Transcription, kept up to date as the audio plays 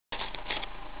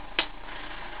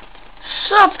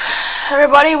What's up,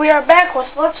 everybody? We are back with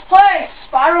Let's Play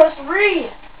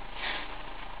Spyro3.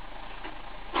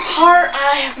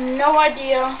 I have no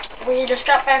idea. We just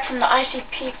got back from the icy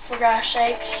peak, for gosh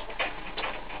sakes.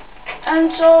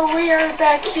 And so we are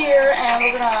back here, and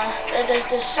it is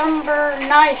December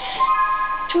 9th,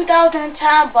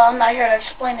 2010, but I'm not here to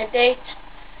explain the date.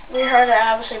 We're here to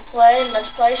obviously Let's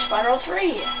Play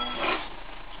Spyro3.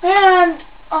 And,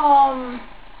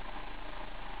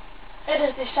 it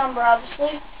is December,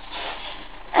 obviously.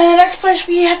 And the next place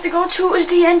we have to go to is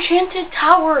the Enchanted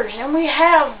Towers. And we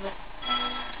have...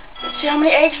 Let's see how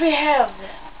many eggs we have.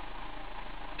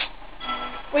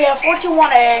 We have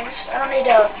 41 eggs. I don't need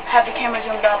to have the camera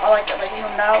zoomed up. I like it like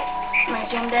zoomed out.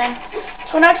 Zoomed in.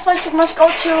 So next place we must go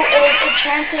to is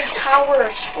Enchanted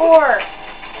Towers for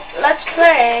Let's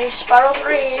Play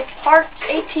Spyro3 Part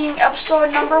 18, Episode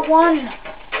number 1.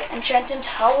 Enchanted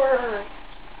Towers.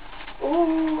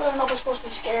 Ooh, I don't know if it's supposed to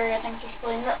be scary. I think it's just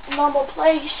really a normal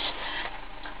place.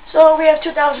 So we have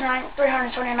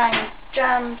 2,379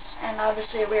 gems, and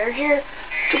obviously we are here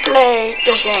to play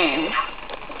this game.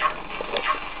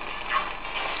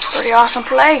 Pretty awesome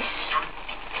place.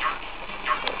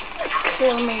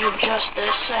 Kill me with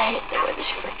justice. I hate the way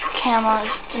this camera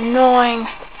is annoying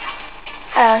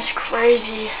as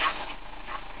crazy.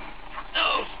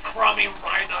 Oh, crummy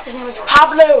rhino. His name is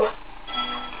Pablo.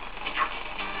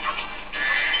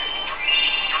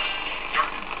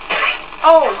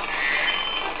 Oh!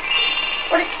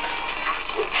 What are you...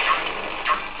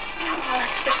 I'm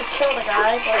supposed to kill the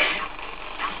guy, but...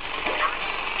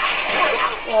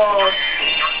 Whoa.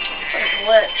 What a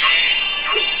glitch.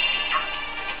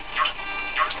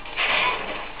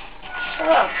 Shut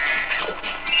up.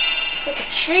 Look at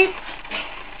sheep.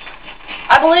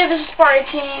 I believe this is Part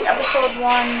 18, Episode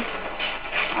 1.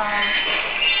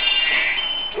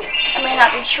 It may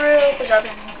not be true, because I've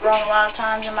been wrong a lot of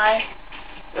times in my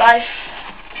life.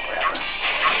 Whatever.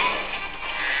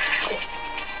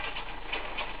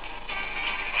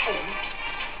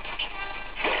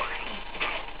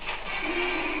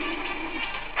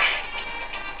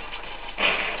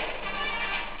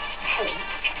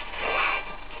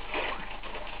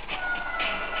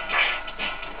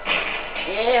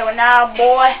 Yeah, well now,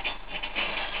 boy.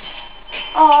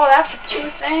 Oh, that's for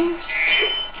 2 things.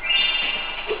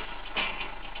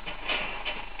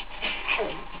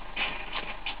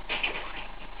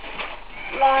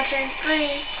 Launching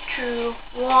 3, 2,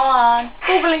 1.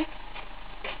 Googly.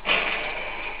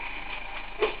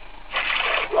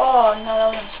 Oh no, that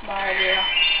wasn't a smart idea.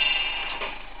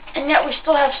 And yet we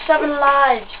still have 7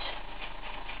 lives.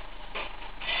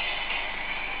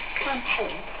 Come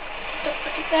on. The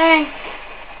freaking thing.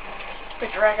 Put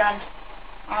your ray gun.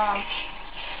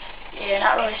 Yeah,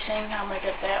 not really seeing how I'm gonna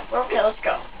get that. But okay, let's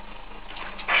go.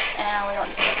 And we don't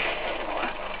need to get that anymore.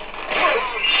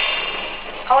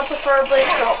 I would preferably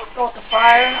go with the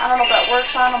fire. I don't know if that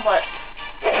works on them, but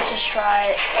let's just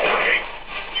try it.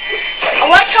 I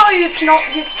like how you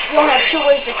only have 2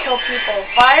 ways to kill people: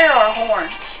 fire or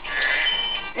horns.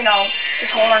 You know,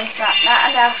 just horns, not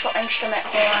an actual instrument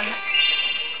horn.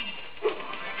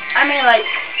 I mean,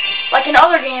 like in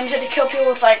other games, you have to kill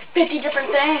people with like 50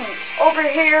 different things. Over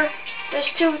here,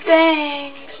 there's 2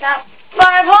 things, not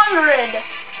 500.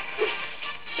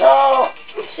 So,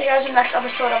 see you guys in the next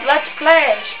episode of Let's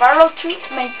Play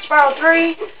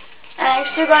Spyro3, and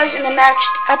see you guys in the next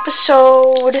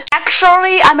episode.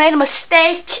 Actually, I made a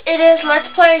mistake. It is Let's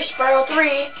Play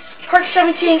Spyro3, Part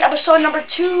 17, Episode number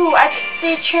 2, at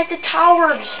the Enchanted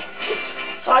Towers.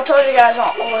 So I told you guys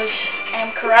I always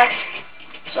am correct.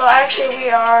 So actually we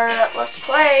are at Let's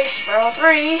Play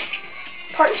Spyro3,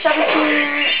 Part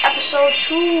 17, Episode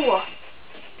 2.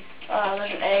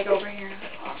 There's an egg over here.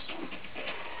 Awesome.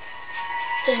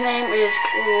 His name is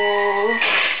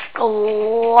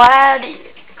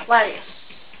Gladius.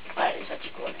 Gladius, that's a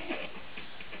cool name.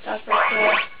 Sounds pretty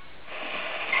cool.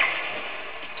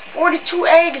 42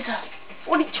 eggs!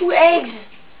 42 eggs!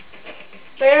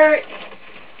 Very...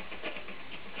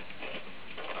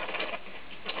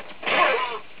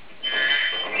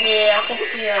 Yeah, I think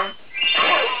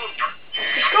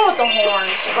just go with the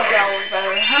horns. But that was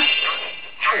better, huh?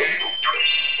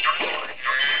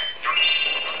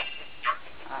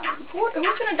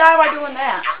 Who's gonna die by doing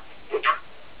that?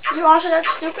 You honestly that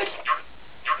stupid?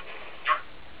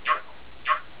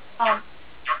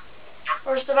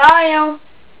 Where's the volume?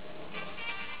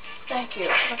 Thank you.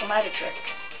 It's like a magic trick.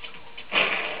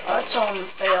 Oh, that someone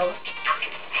failed.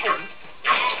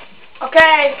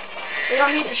 Okay. We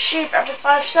don't need the sheep every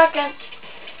 5 seconds.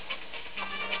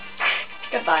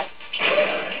 Goodbye.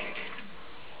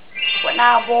 What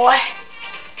now, boy?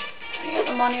 Any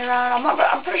other money around?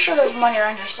 I'm pretty sure there's money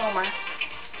around here somewhere.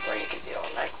 where you can feel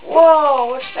like, whoa,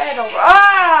 what's that over?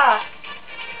 Ah!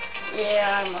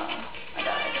 Yeah, I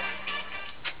died.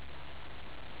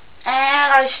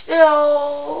 And I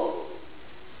still,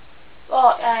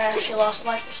 well, I actually lost a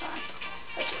life this time.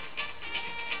 That's it.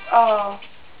 Oh,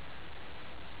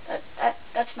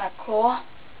 that's not cool.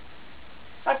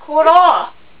 Not cool at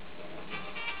all.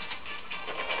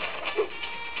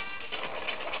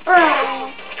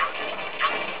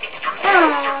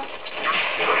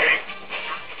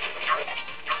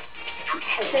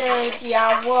 Okay,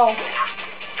 yeah, whoa.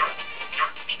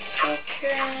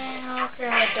 Okay,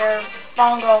 right there.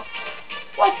 Bongo.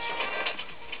 What?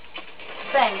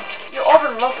 Thing. You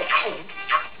overlook it.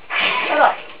 Shut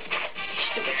up.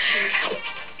 Stupid shit.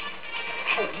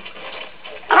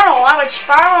 I don't know why, but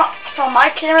Spyro, from my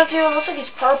camera view, it looks like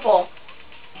he's purple.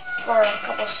 For a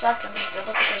couple seconds, it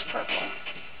looks like he's purple.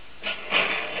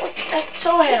 What? That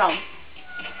so hit him.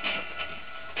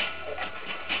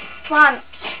 Come on,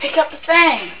 pick up the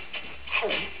thing.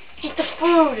 Eat the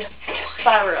food,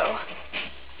 Spyro.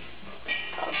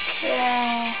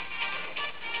 Okay.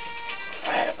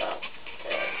 Right about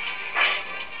there.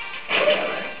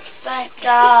 Thank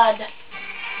God.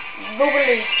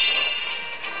 Boobily.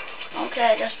 Okay,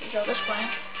 I guess we go this way.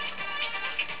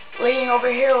 Leading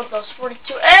over here with those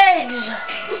 42 eggs!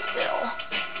 Still.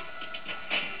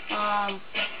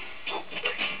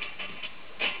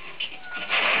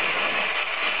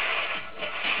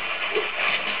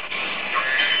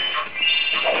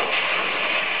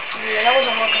 Yeah, that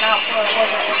wasn't working out for it, was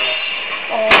it?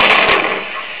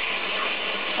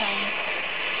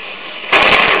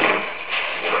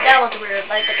 That was weird.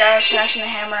 Like the guy was smashing the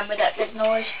hammer and made that big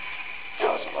noise. That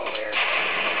was a little weird.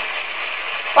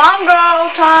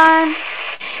 Bongo time!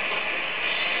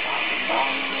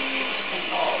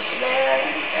 And over there,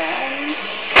 and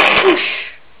whoosh!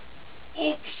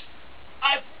 Oops.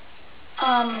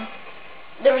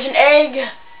 There was an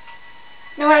egg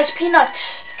known as peanuts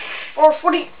for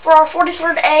our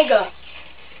 43rd egg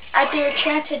at the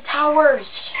Enchanted Towers.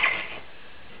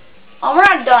 We're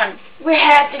not done. We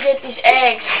have to get these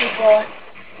eggs, people.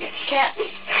 You can't.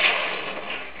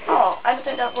 Oh, I don't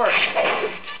think that works.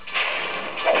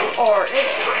 Or is it?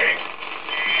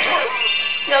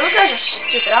 Yeah, those guys are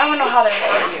stupid. I don't even know how they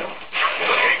hurt you.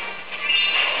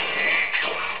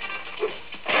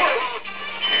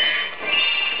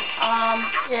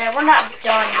 Yeah, we're not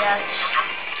done yet.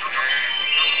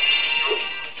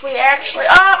 We actually,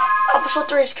 episode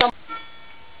 3 is coming.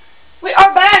 We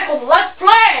are back with Let's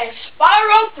Play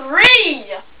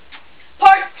Spyro3,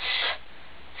 Part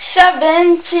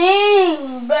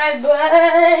 17,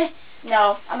 baby.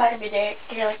 No, I'm not gonna be gay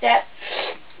like that.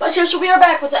 But seriously, we are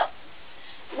back with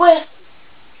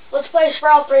Let's Play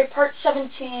Spyro3, Part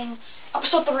 17,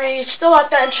 Episode 3. Still at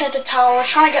that Enchanted Tower,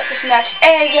 trying to get this next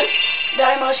egg that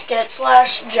I must get /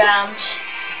 gems.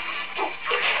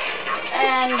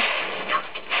 And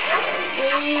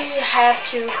we have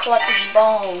to collect these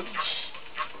bones.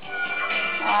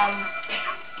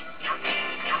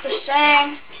 Just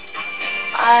saying,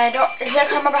 I don't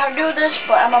exactly remember how to do this,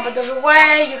 but I remember there's a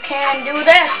way you can do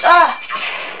this.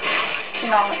 You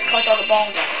know, collect all the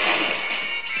bones.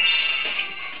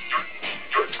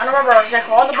 I don't remember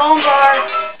exactly what all the bones are.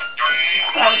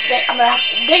 I'm gonna have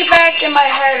to dig back in my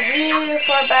head really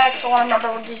far back so I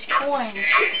remember what these coins.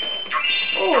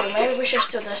 Ooh, maybe we should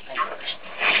do this thing first.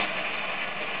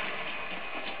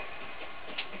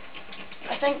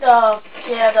 I think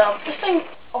this thing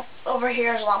over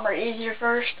here is a lot more easier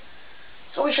first.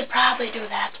 So we should probably do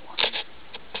that one.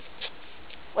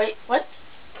 Wait, what?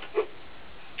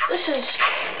 This is...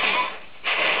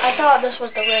 I thought this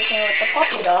was the weird thing with the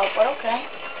puppy dog, but okay.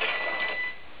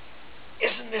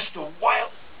 Isn't this the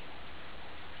wild...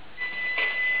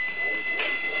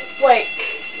 Wait.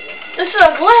 This is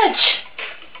a glitch!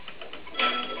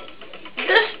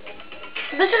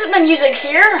 This isn't the music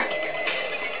here.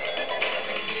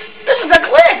 This is a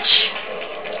glitch!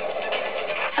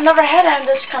 I never had any of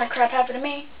this kind of crap happen to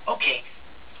me. Okay.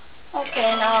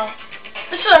 Okay, now.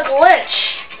 This is a glitch.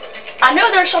 I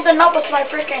knew there was something up with my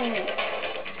freaking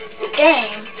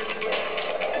game.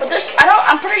 But this,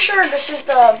 I'm pretty sure this isn't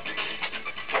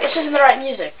the right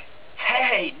music.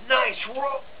 Hey, nice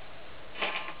roll.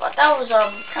 But that was,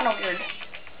 kind of weird.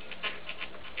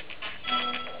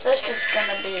 This is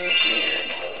gonna be weird.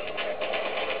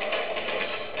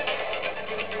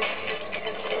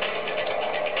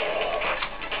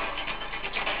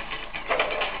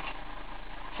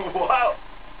 Wow.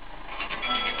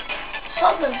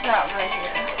 Something's not right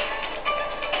here.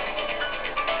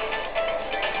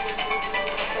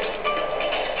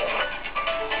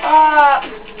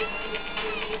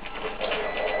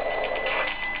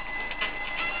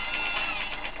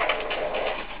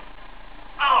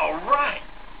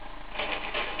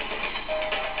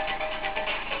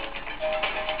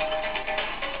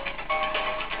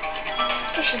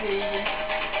 easy.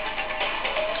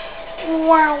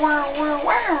 Wow, wow, wow,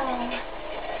 wow.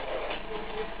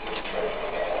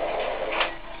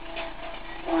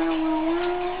 Wow, wow,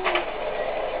 wow.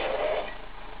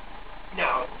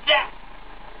 Now that.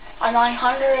 A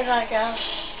 900, I guess.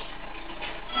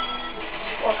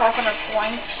 Or 500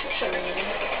 points. It should be easy.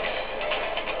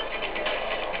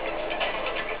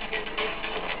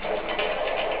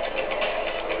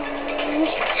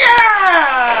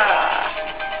 Yeah!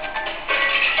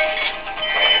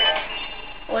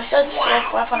 Well, it said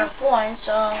 500 points,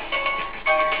 so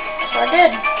that's what I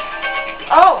did.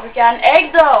 Oh, we got an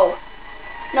egg though.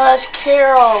 No, that's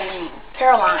Caroline.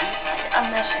 I'm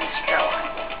missing it's Caroline.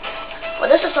 Well,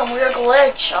 this is some weird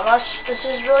glitch, unless this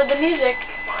is really the music.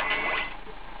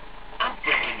 I'm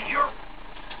thinking you're.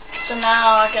 So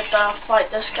now I get to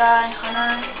fight this guy,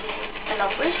 Hunter, and a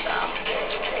freestyle.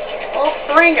 Well,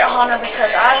 bring it, Hunter,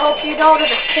 because I hope you know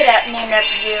there's a kid named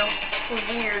after you. It was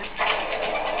weird.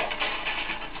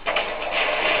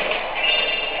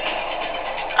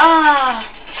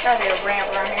 There's gotta be a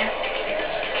ramp around here.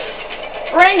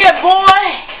 Bring it, boy!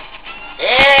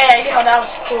 Yeah, you know, that was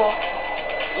cool.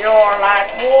 You're like,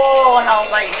 whoa, and I was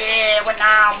like, yeah, but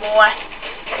now, boy.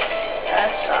 That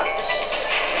sucks.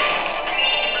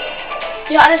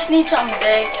 Yeah, I just need something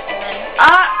big, and then,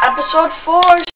 episode 4.